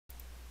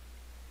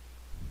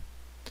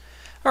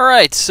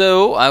Alright,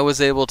 so I was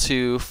able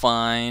to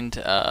find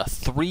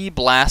 3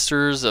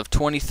 blasters of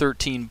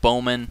 2013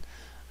 Bowman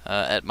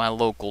at my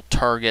local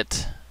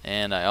Target,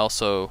 and I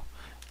also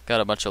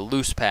got a bunch of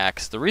loose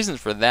packs. The reason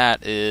for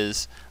that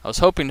is I was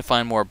hoping to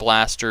find more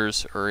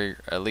blasters, or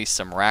at least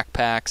some rack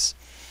packs,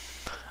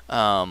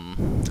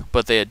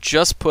 but they had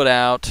just put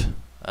out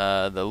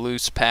the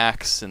loose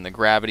packs in the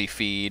gravity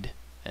feed,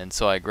 and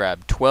so I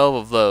grabbed 12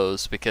 of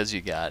those because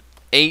you got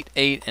 8,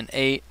 8, and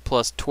 8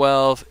 plus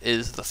 12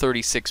 is the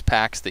 36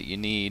 packs that you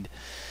need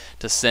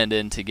to send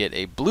in to get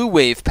a Blue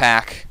Wave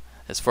pack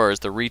as far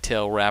as the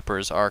retail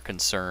wrappers are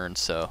concerned.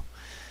 So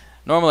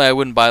normally I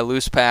wouldn't buy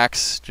loose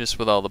packs just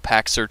with all the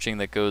pack searching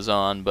that goes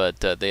on, but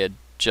they had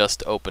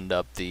just opened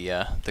up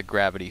the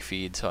gravity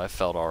feed, so I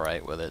felt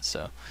alright with it.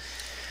 So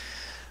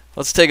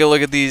let's take a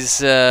look at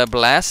these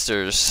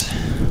blasters.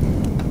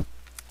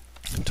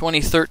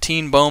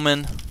 2013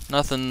 Bowman.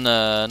 Nothing,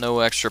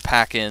 no extra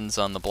pack-ins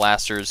on the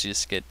blasters. You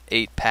just get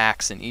 8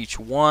 packs in each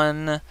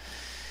one.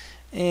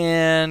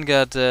 And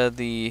got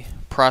the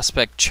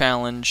Prospect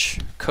Challenge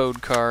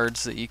code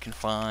cards that you can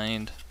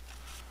find.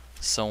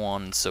 So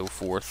on and so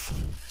forth.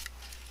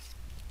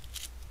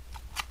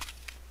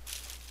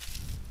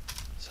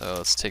 So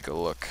let's take a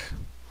look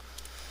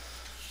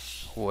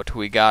what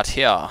we got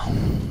here.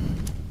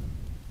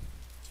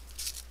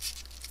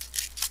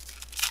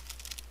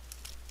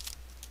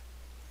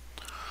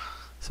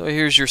 So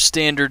here's your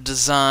standard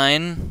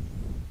design.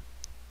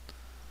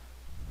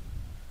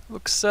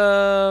 Looks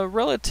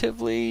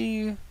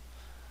relatively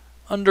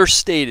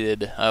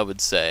understated, I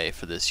would say,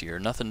 for this year.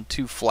 Nothing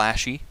too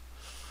flashy.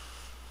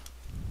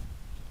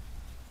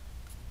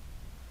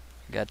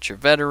 Got your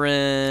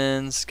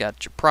veterans,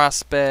 got your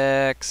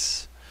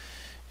prospects.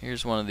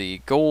 Here's one of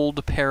the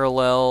gold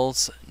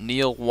parallels,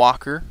 Neil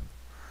Walker.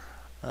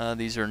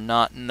 These are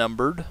not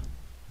numbered.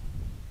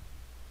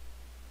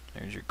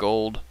 There's your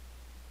gold.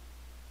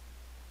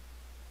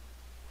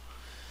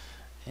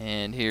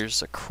 And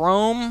here's a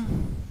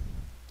chrome,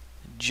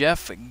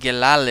 Jeff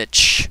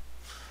Gilalich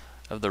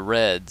of the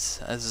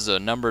Reds. This is a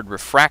numbered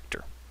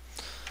refractor.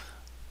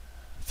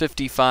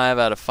 55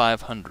 out of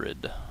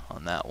 500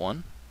 on that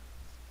one.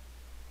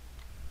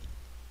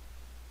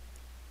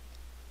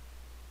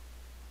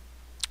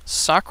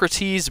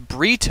 Socrates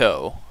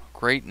Brito.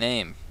 Great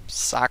name.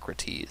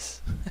 Socrates.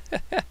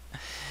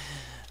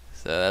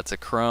 So that's a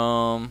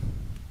chrome.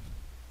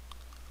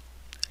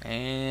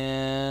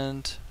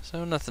 And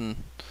so nothing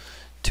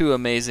too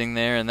amazing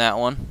there in that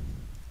one.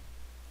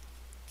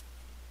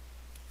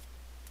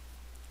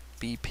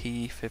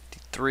 BP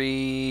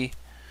 53.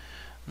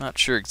 Not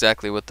sure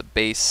exactly what the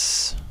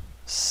base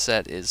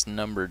set is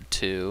numbered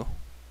to,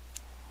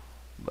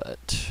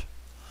 but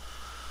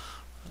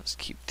let's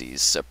keep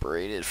these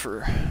separated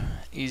for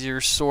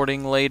easier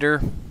sorting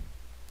later.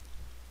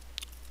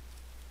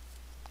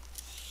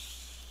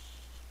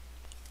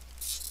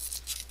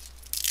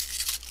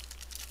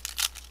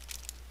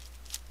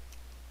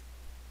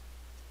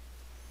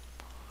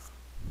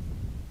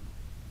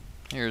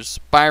 Here's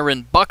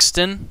Byron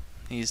Buxton.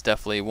 He's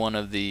definitely one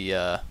of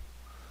the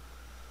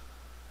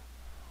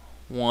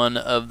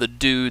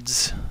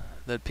dudes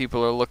that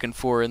people are looking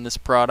for in this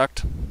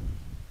product.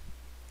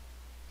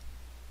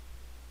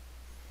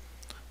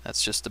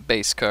 That's just a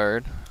base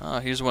card. Oh,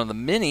 here's one of the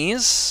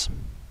minis.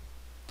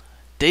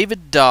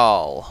 David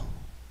Dahl.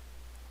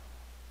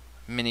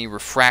 Mini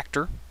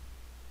refractor.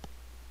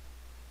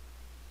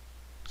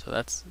 So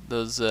that's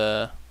those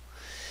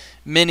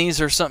minis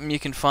are something you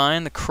can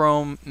find, the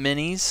chrome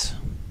minis.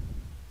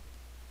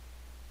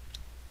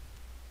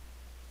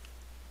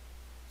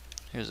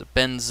 Here's a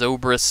Ben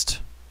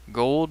Zobrist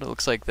gold. It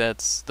looks like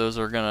those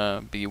are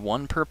gonna be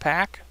 1 per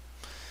pack.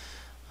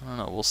 I don't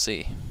know, we'll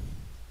see.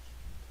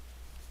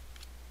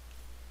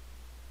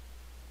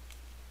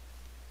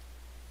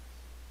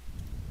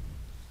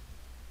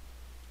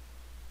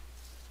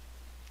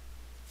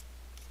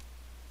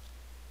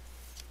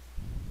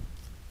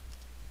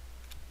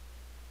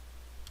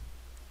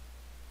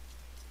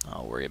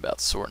 I'll worry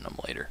about sorting them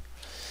later.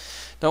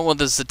 Don't want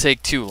this to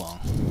take too long.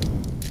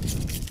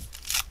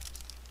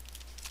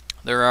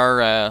 There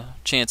are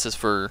chances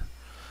for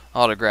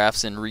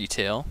autographs in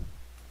retail.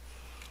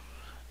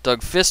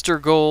 Doug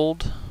Fister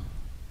gold.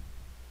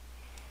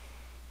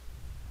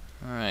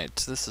 Alright,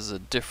 this is a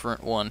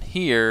different one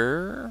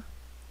here.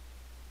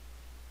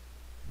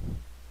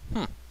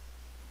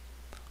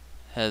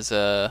 Has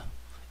a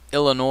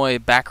Illinois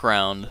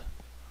background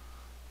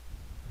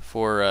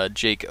for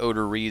Jake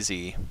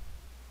Odorizzi.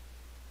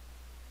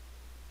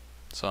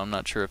 So I'm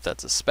not sure if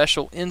that's a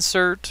special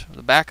insert.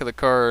 The back of the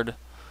card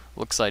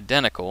looks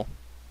identical.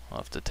 I'll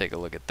have to take a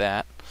look at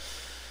that.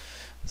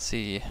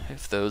 See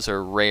if those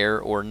are rare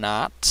or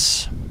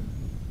not.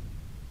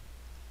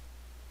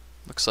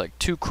 Looks like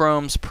 2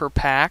 chromes per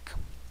pack.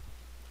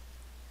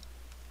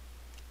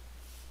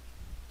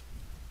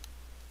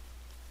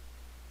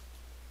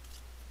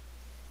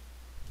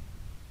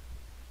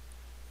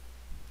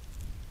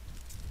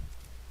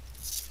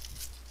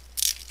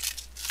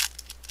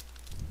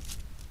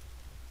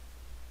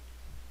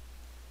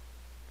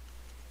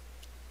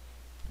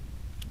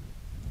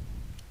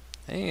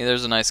 Hey,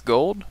 there's a nice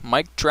gold.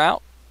 Mike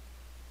Trout.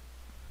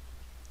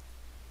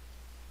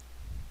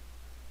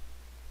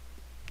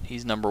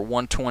 He's number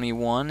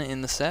 121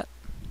 in the set.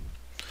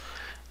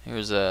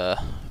 Here's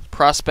a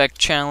Prospect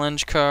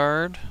Challenge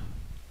card.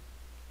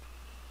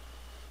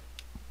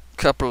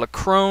 Couple of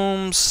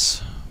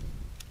chromes.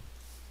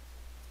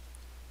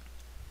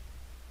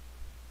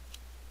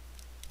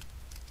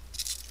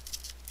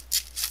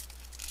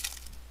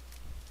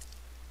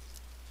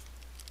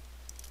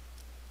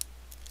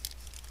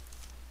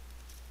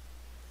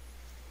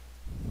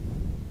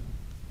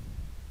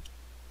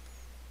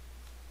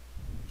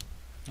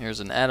 Here's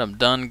an Adam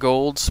Dunn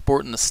gold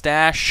sporting the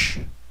stash.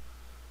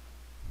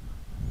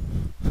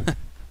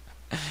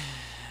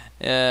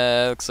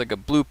 Looks like a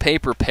blue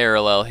paper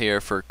parallel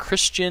here for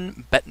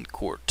Christian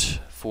Betancourt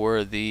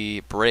for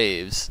the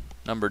Braves,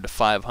 numbered to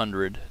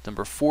 500.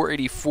 Number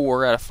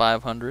 484 out of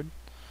 500.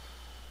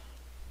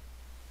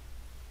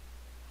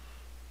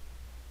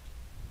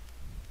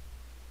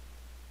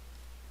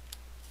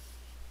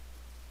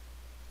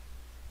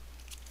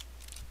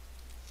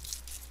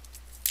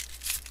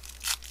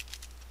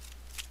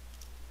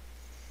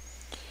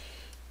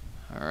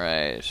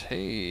 Alright,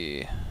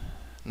 hey.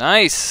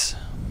 Nice!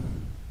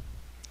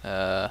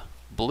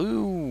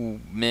 Blue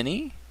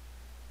mini.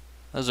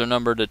 Those are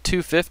numbered to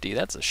 250.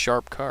 That's a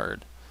sharp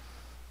card.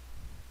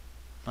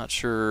 Not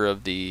sure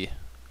of the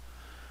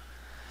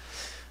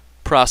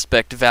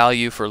prospect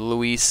value for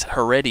Luis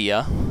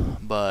Heredia,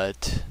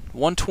 but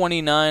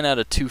 129 out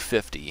of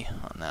 250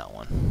 on that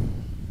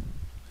one.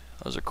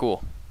 Those are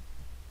cool.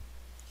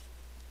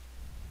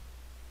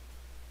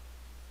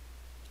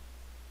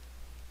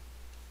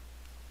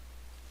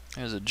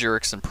 There's a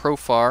Jurickson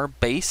Profar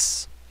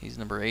base. He's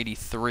number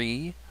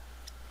 83.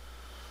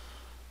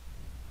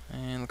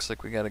 And looks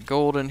like we got a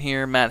gold in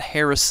here. Matt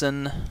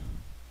Harrison.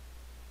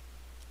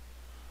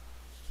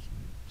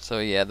 So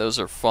yeah, those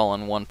are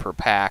fallen one per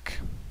pack.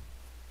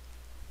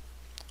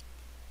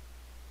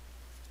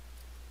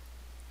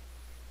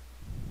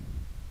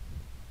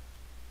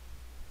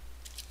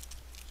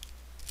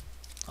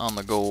 On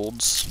the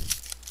golds.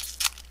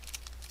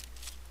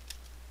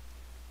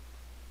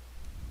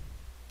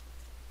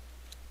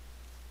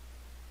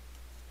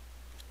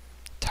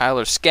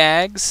 Tyler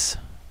Skaggs,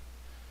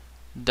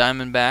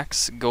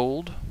 Diamondbacks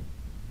gold.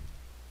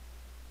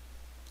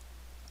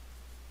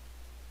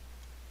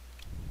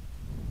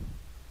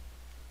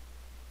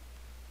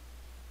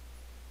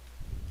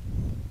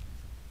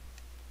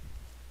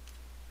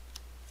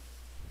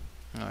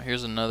 Oh,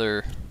 here's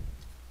another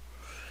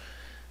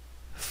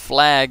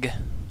flag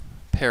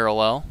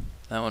parallel.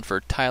 That one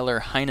for Tyler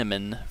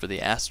Heineman for the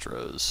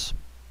Astros.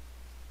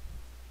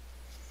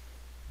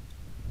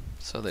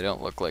 So they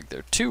don't look like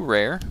they're too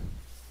rare.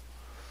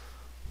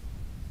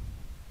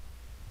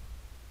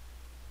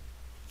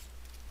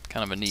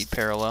 Kind of a neat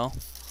parallel.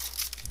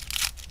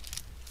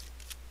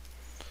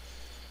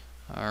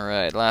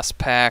 Alright, last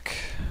pack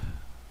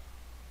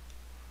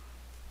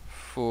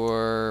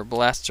for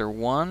Blaster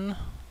 1.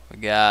 We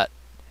got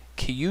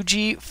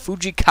Kyuji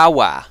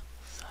Fujikawa,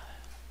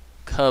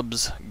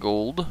 Cubs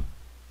gold.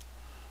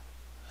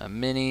 A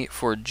mini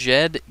for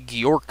Jed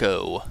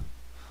Gyorko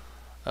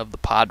of the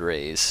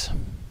Padres.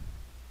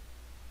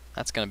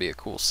 That's going to be a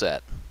cool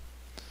set.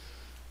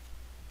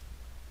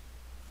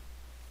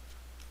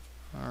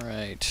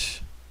 Alright.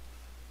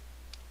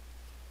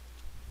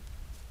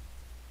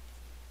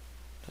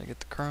 Did I get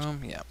the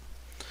chrome? Yeah.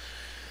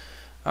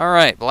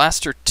 Alright,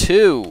 Blaster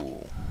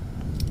 2.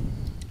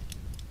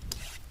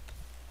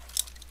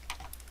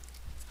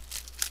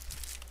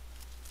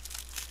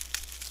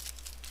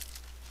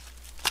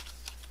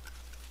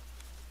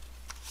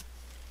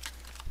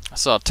 I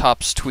saw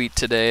Topps tweet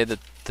today that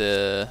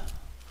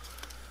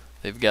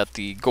they've got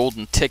the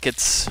golden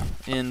tickets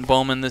in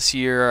Bowman this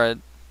year.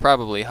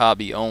 Probably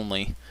hobby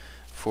only,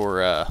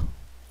 for a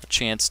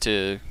chance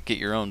to get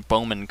your own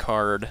Bowman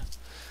card.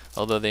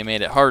 Although they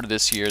made it hard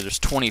this year, there's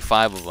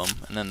 25 of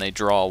them, and then they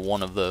draw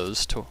one of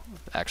those to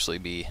actually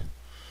be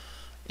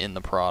in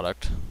the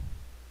product.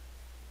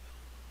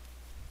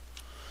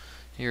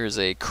 Here's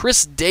a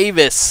Chris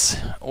Davis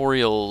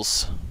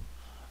Orioles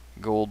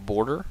gold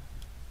border.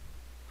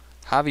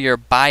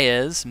 Javier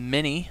Baez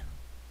mini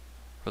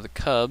for the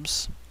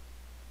Cubs.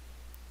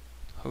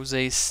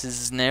 Jose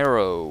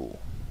Cisnero.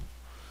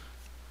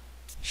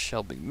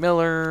 Shelby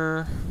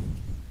Miller.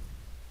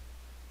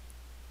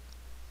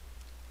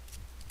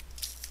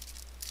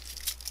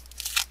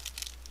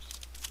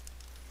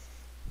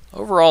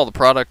 Overall, the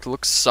product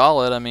looks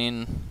solid. I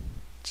mean,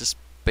 just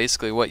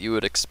basically what you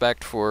would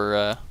expect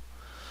for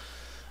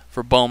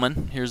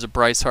Bowman. Here's a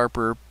Bryce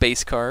Harper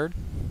base card.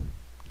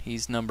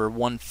 He's number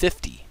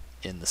 150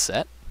 in the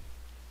set.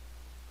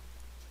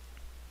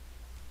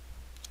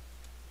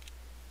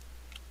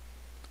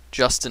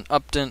 Justin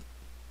Upton.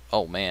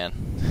 Oh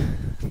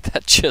man,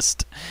 that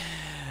just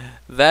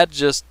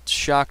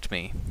shocked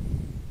me.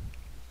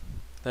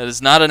 That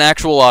is not an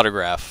actual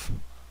autograph.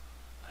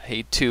 I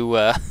hate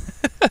to.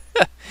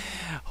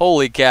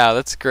 Holy cow,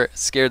 that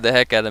scared the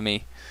heck out of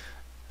me.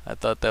 I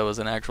thought that was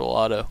an actual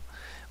auto.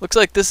 Looks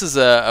like this is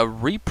a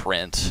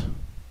reprint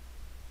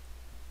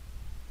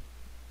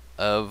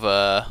of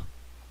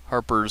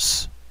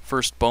Harper's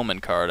first Bowman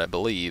card, I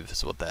believe,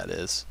 is what that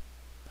is.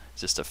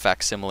 It's just a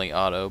facsimile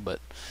auto, but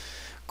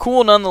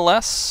cool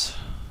nonetheless.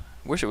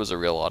 Wish it was a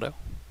real auto.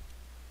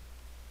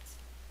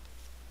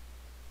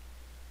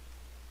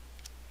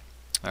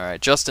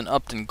 Alright, Justin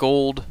Upton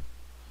Gold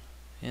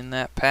in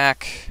that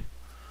pack.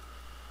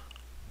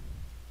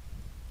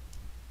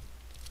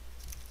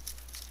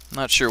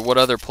 Not sure what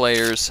other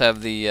players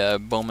have the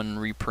Bowman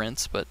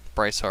reprints, but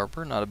Bryce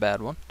Harper, not a bad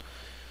one.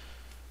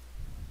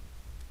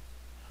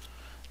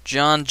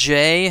 John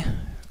Jay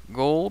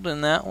Gold in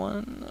that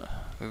one.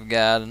 We've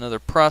got another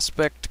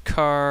prospect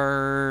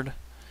card.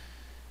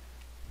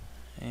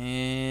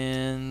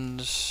 And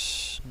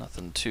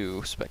nothing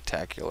too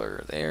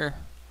spectacular there.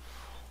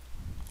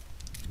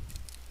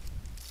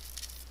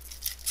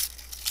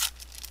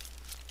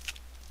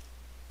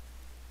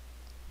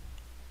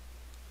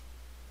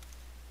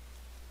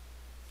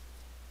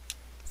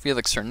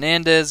 Felix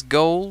Hernandez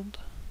Gold.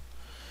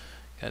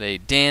 Got a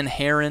Dan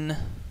Herron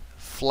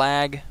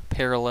flag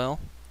parallel.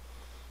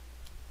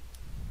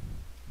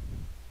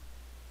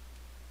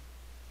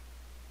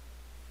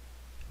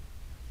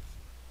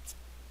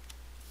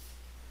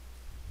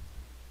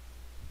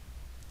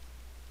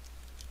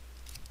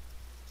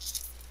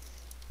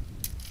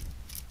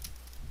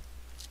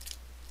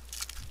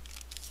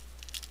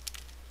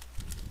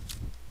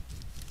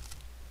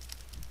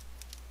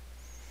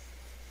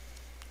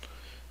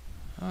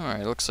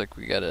 Alright, looks like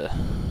we got a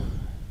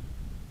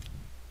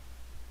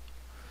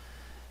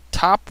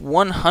top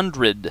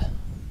 100,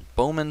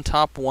 Bowman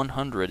top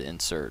 100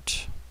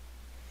 insert.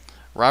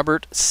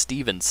 Robert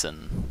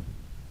Stevenson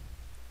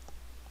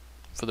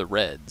for the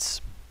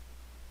Reds.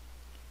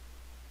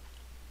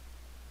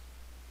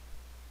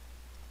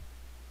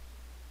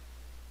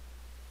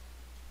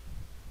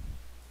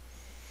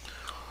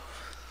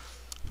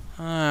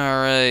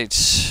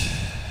 Alright,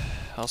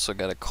 also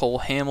got a Cole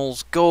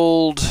Hamels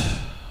Gold.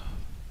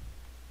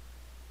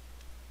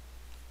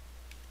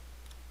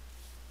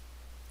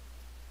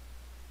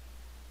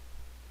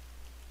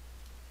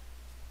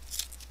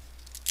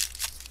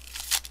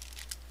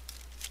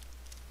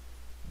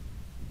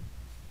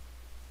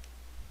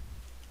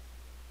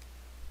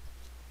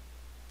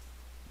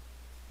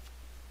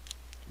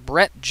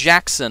 Brett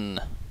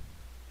Jackson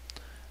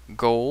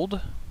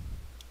Gold.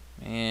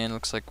 And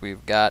looks like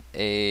we've got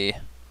a,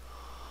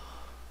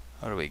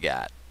 what do we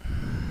got?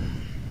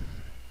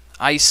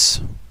 Ice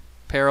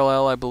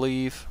parallel, I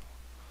believe.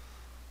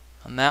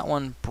 On that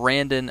one,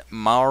 Brandon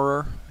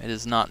Maurer. It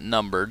is not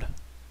numbered,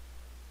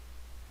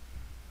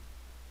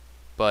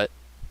 but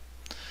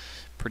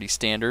pretty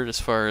standard as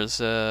far as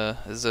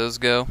those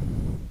go.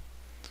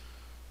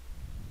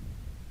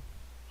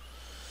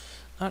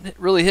 Not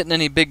really hitting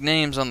any big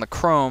names on the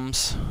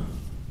chromes.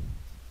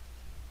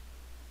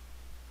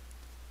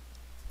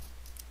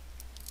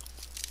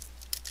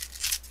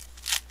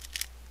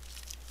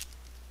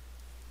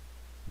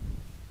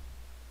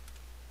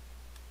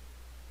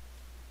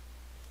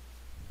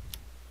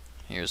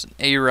 Here's an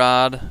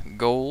A-Rod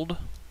Gold.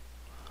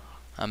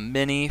 A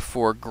mini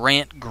for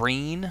Grant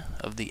Green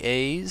of the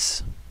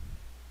A's.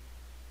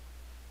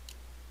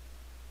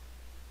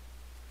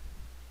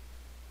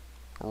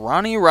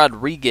 Ronnie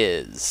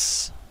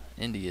Rodriguez,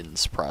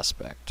 Indians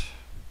prospect.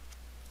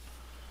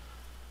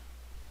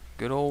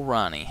 Good old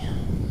Ronnie.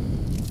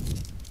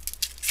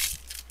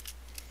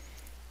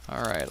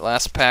 Alright,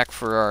 last pack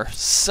for our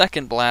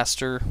second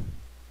blaster.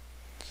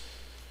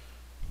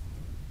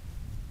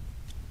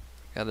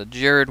 Got a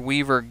Jared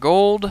Weaver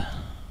Gold.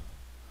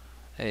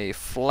 A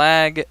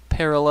flag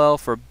parallel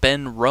for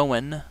Ben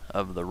Rowan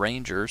of the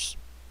Rangers.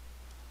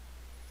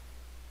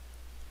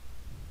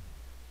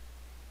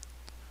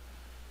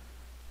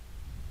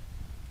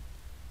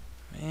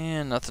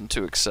 And nothing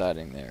too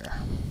exciting there.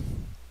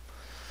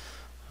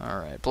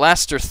 Alright,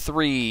 Blaster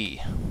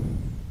 3.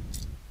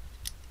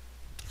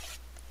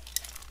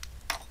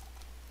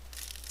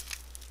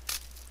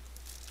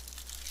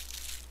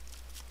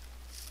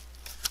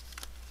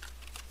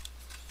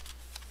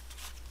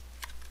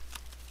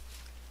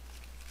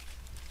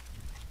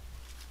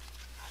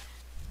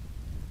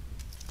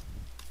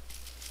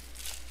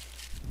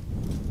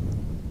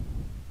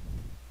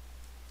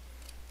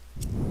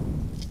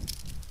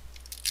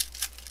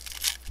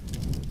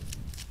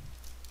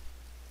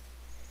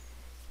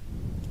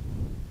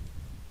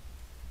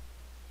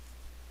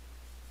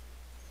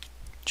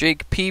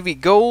 Jake Peavy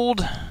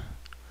Gold.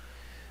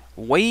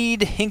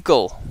 Wade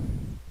Hinkle.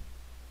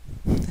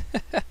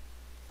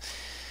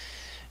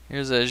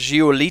 Here's a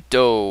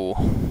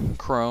Giolito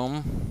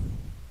Chrome.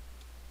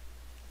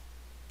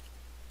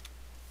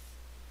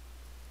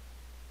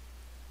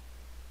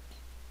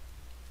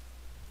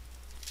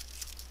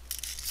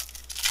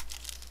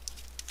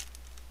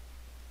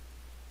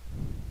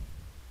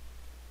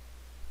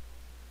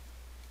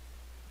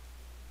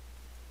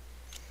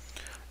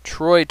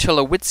 Troy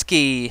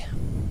Tulowitzki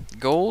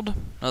Gold,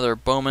 another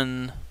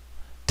Bowman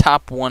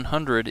top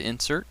 100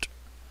 insert.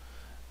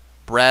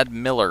 Brad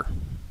Miller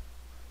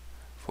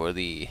for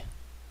the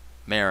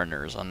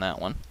Mariners on that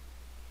one.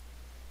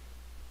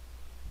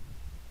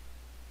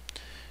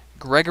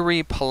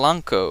 Gregory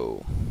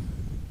Polanco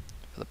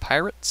for the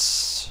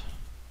Pirates.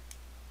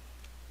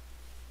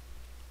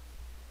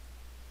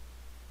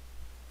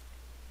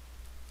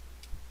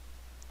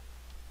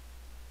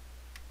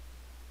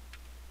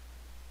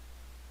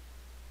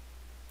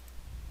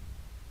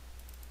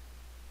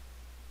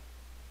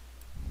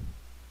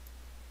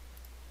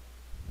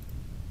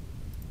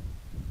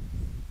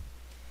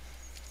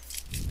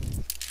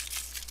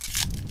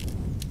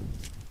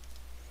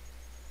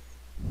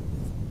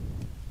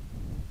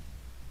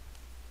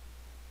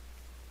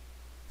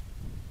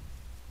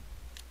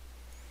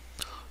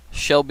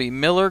 Shelby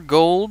Miller,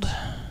 gold.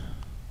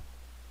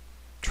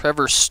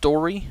 Trevor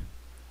Story,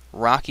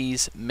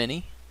 Rockies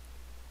mini.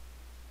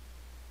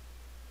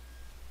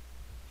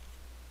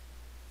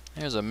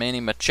 There's a Manny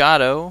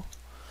Machado,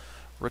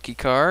 rookie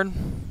card.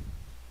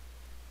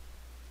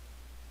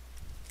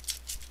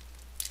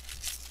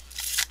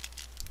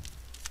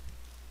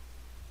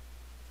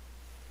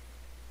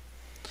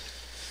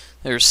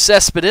 There's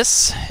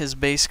Cespedes, his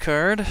base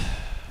card.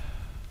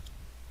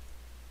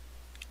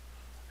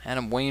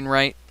 Adam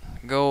Wainwright,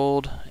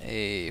 gold.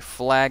 A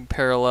flag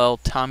parallel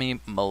Tommy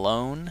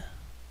Malone.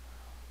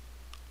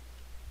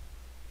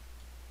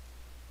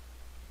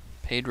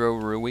 Pedro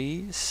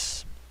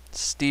Ruiz.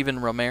 Steven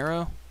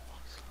Romero.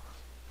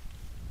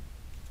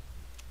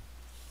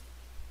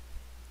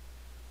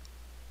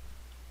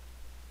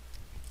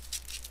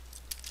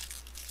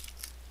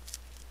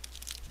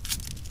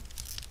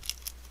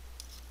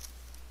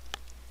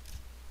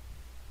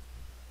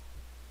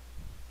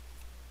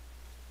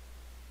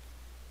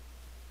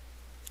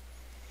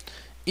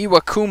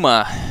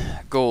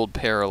 Iwakuma, gold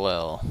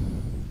parallel.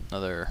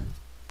 Another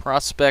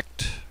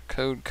prospect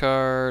code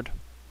card.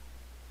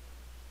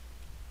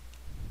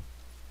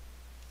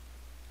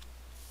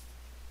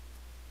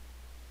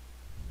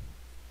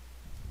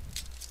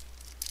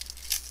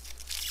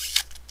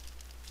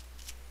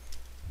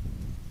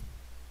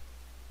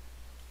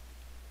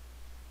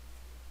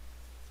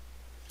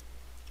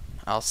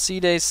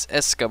 Alcides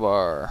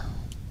Escobar,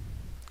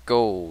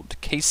 gold.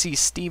 Casey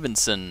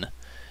Stevenson,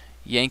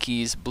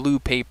 Yankees blue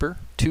paper,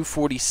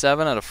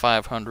 247 out of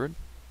 500.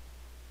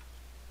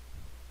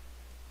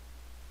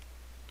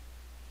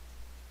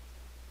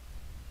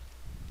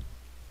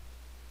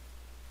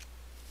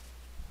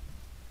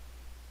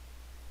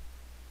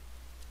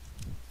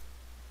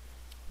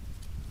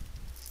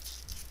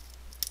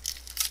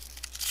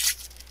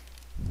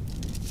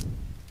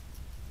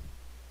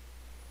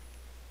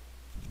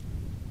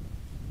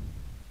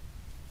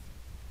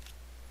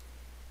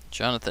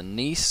 Jonathan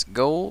Neese,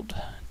 gold.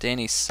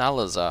 Danny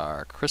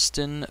Salazar,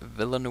 Kristen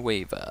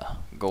Villanueva,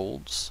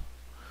 golds.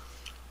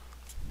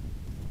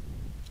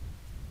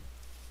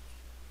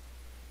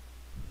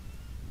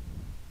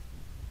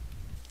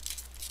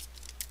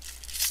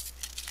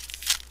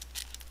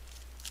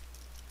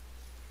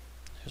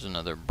 Here's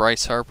another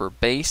Bryce Harper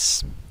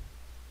base.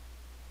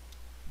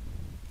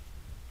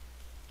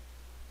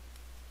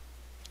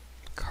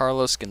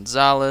 Carlos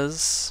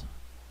Gonzalez,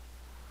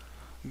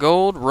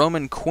 gold.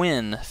 Roman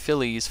Quinn,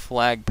 Phillies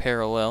flag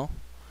parallel.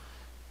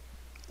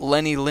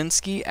 Lenny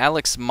Linsky,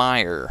 Alex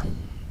Meyer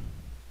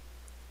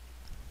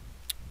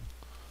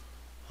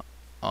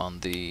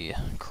on the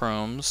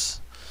chromes.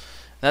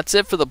 That's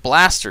it for the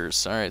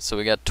blasters. Alright, so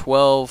we got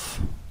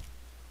 12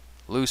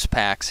 loose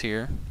packs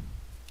here.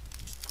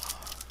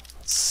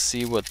 Let's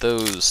see what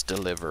those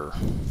deliver.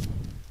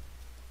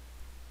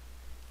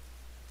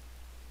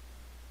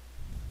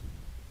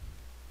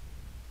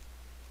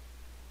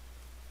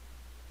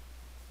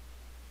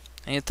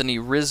 Anthony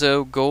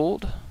Rizzo,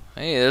 gold.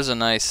 Hey, there's a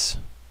nice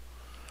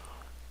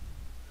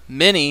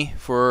mini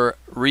for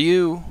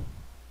Ryu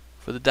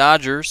for the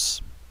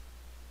Dodgers.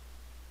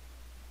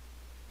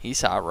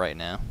 He's hot right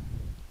now.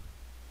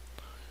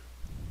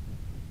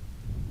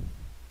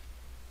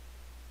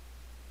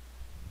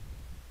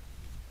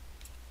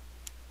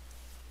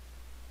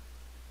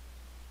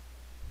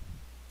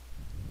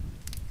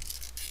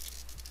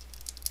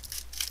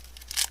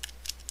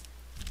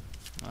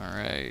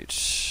 Alright.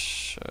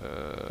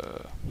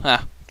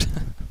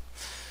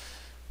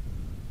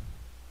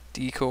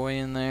 Decoy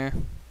in there.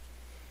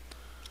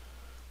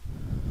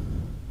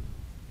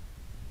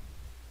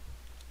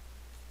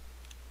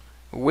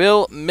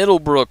 Will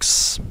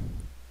Middlebrooks,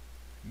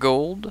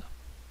 gold.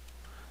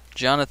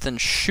 Jonathan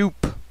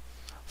Shoop,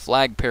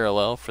 flag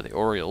parallel for the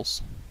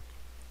Orioles.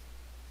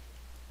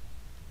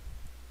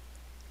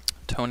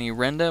 Tony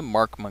Renda,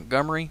 Mark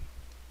Montgomery.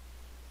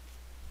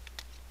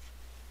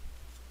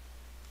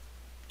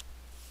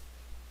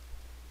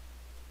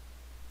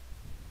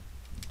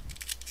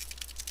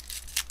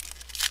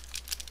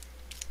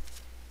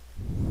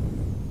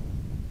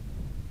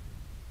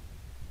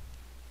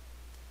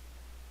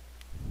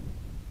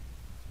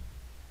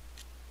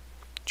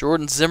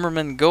 Jordan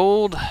Zimmerman,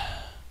 gold.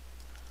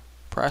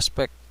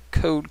 Prospect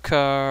code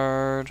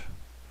card.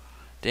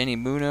 Danny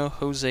Muno,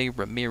 Jose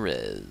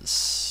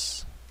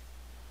Ramirez.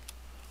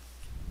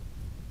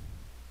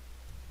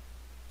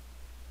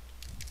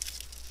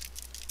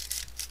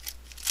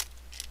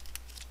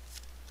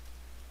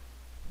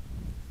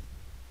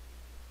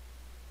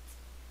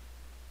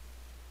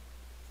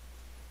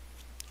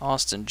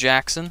 Austin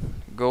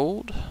Jackson,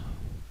 gold.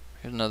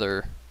 Here's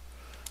another.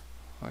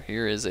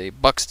 Here is a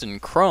Buxton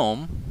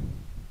Chrome.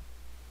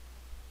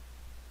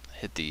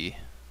 Hit the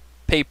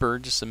paper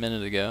just a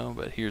minute ago,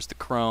 but here's the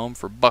Chrome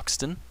for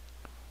Buxton.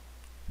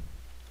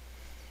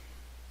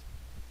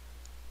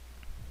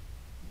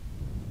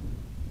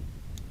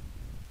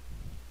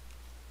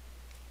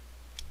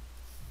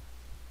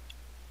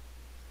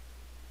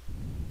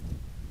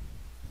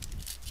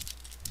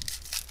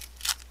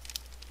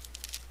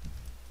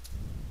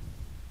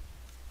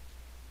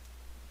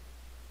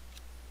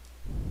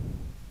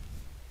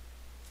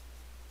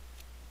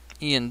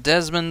 Ian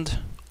Desmond,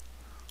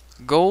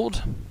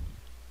 gold.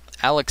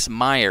 Alex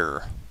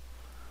Meyer,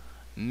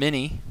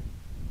 mini.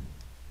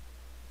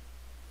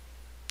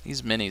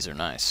 These minis are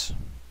nice.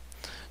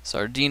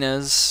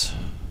 Sardinez,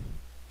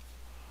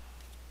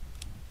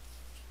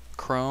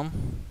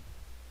 chrome.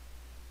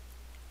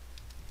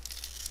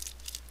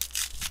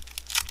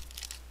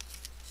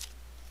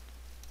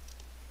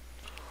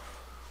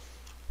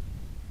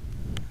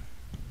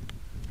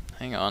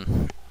 Hang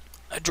on.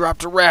 I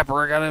dropped a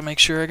wrapper. I gotta make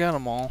sure I got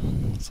them all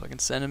so I can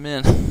send them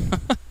in.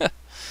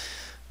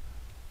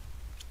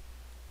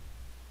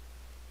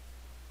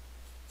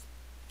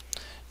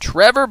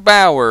 Trevor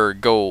Bauer,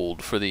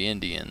 gold for the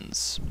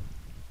Indians.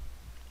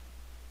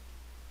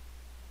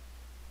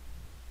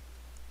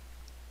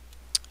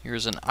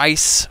 Here's an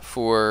ice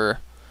for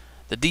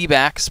the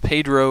D-backs,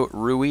 Pedro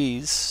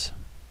Ruiz.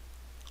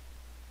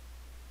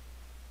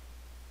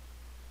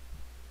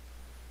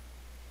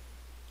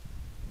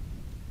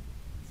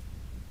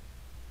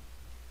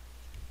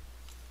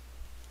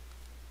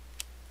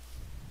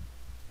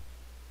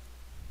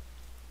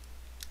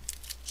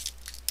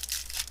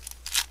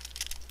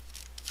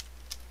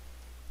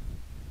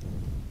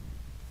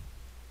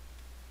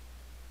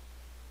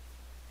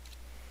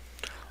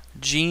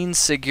 Gene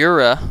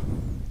Segura,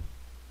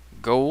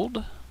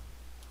 gold.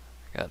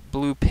 Got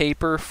blue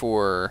paper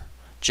for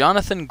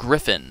Jonathan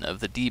Griffin of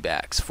the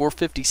D-backs,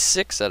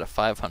 456 out of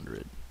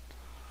 500.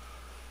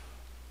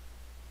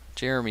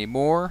 Jeremy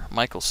Moore,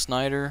 Michael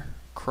Snyder,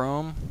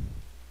 chrome.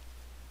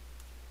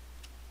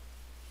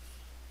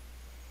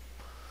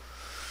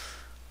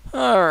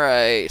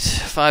 Alright,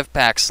 5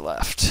 packs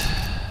left.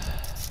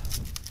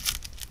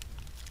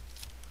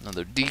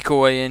 Another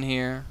decoy in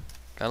here.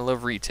 Gotta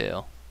love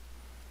retail.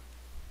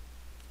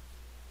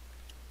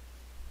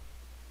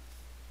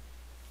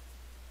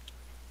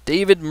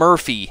 David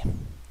Murphy,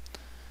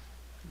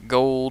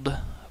 gold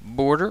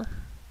border.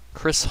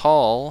 Chris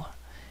Hall,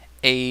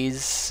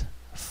 A's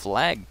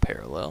flag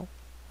parallel.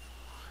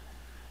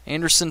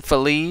 Anderson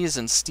Feliz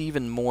and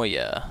Stephen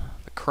Moya,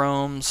 the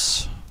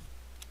chromes.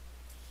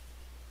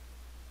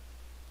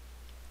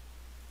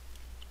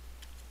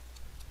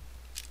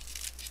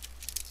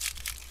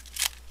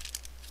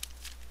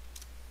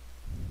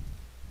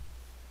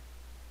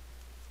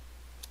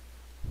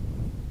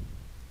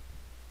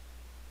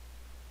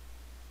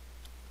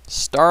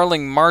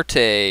 Starling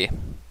Marte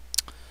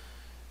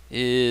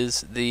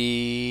is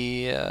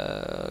the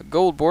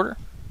gold border.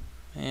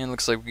 And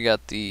looks like we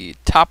got the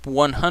top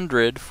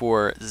 100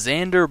 for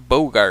Xander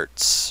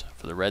Bogaerts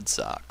for the Red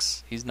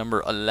Sox. He's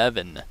number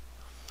 11.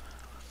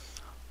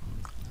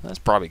 That's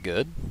probably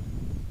good.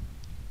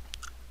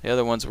 The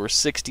other ones were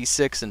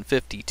 66 and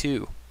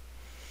 52.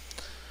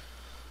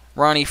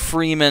 Ronnie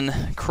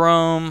Freeman,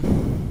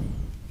 chrome.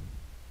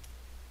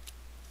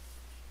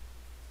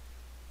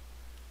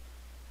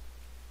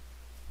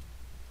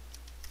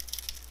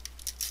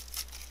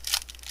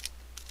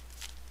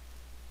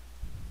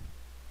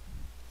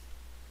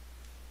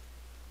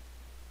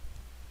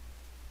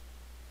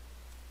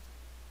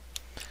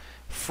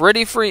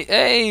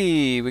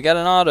 Hey, we got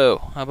an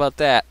auto. How about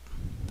that?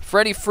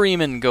 Freddie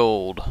Freeman,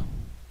 gold.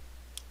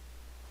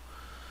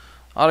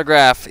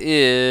 Autograph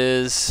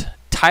is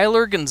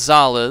Tyler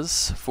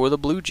Gonzalez for the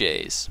Blue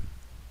Jays.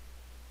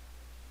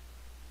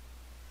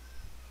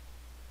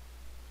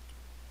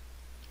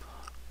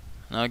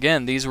 Now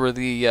again, these were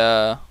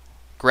the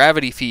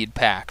gravity feed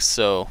packs,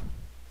 so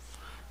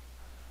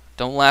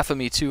don't laugh at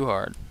me too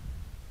hard.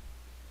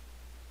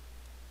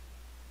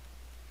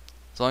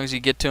 As long as you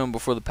get to them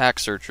before the pack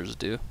searchers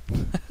do.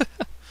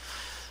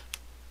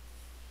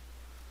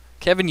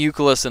 Kevin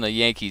Youkilis in a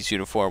Yankees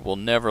uniform will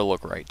never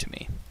look right to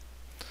me.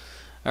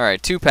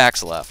 Alright, 2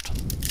 packs left.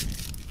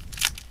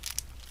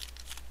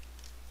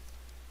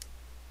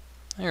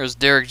 There's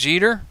Derek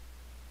Jeter.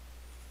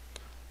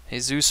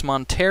 Jesus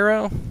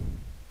Montero.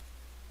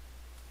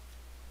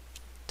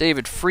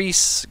 David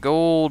Freese,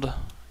 gold.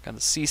 Got a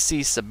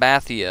CC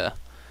Sabathia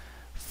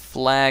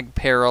flag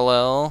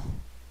parallel.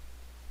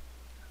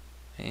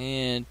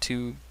 And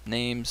 2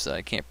 names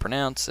I can't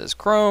pronounce as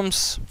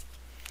chromes.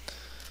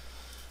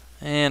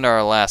 And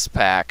our last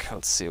pack.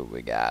 Let's see what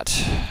we got.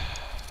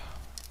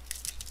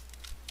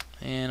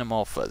 And I'm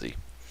all fuzzy.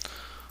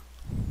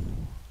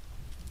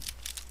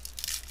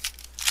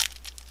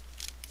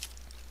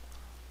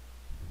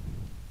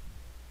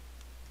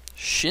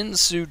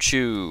 Shin-Soo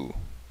Choo.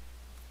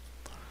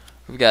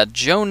 We've got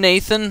Joe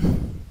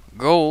Nathan,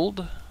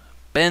 gold.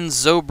 Ben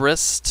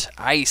Zobrist,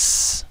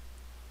 ice.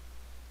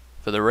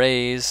 for the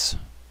Rays.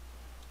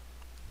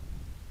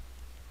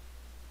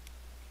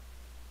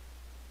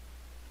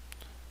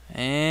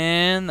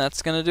 And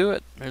that's going to do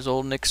it. There's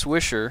old Nick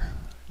Swisher,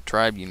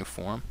 Tribe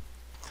uniform.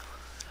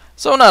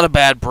 So not a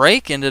bad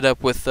break. Ended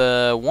up with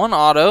one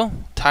auto,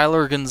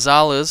 Tyler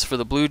Gonzalez for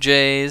the Blue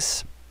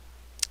Jays.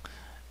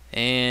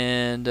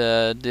 And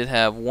did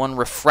have one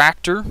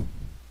refractor,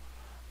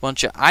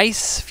 bunch of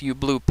ice, a few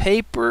blue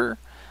paper.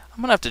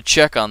 I'm going to have to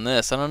check on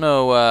this. I don't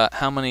know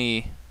how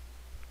many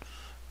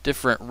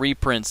different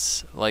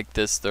reprints like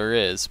this there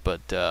is,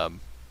 but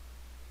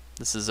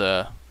this is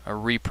a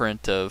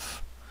reprint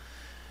of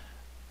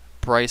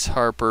Bryce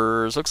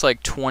Harper's, looks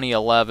like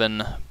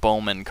 2011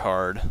 Bowman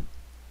card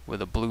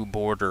with a blue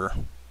border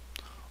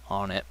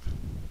on it.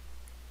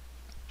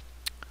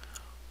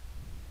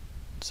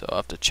 So I'll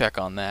have to check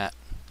on that.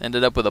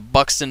 Ended up with a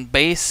Buxton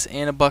base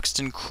and a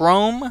Buxton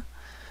chrome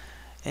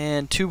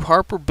and 2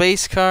 Harper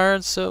base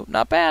cards, so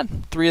not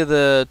bad. 3 of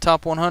the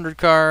top 100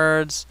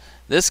 cards.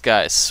 This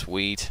guy's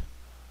sweet.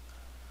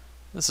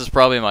 This is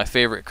probably my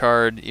favorite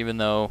card, even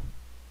though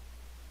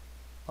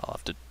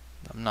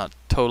I'm not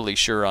totally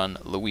sure on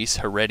Luis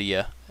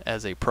Heredia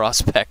as a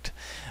prospect,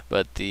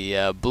 but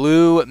the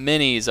blue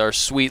minis are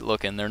sweet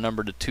looking. They're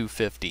numbered to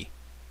 250.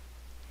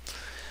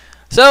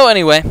 So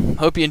anyway,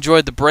 hope you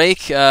enjoyed the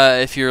break.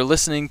 If you're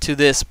listening to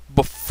this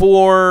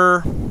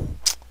before,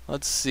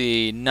 let's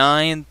see,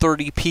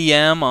 9:30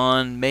 p.m.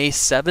 on May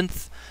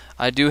 7th,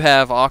 I do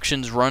have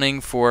auctions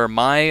running for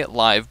my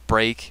live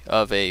break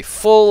of a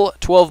full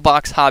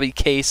 12-box hobby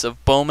case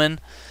of Bowman.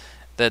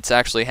 That's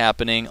actually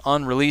happening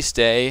on release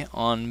day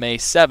on May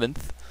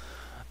 7th.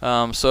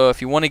 So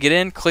if you want to get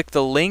in, click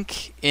the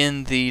link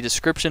in the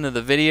description of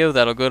the video.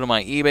 That'll go to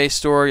my eBay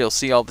store. You'll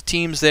see all the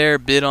teams there.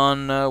 Bid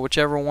on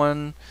whichever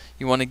one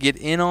you want to get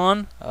in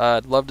on.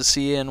 I'd love to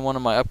see you in one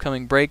of my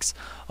upcoming breaks.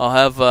 I'll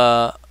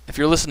have, if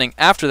you're listening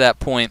after that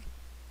point,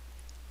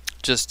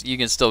 you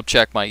can still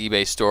check my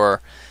eBay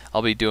store.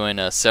 I'll be doing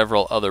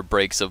several other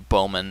breaks of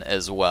Bowman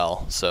as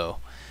well. So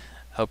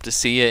hope to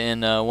see you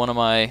in one of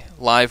my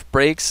live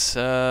breaks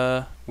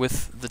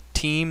with the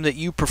team that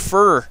you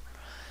prefer.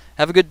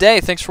 Have a good day.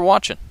 Thanks for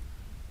watching.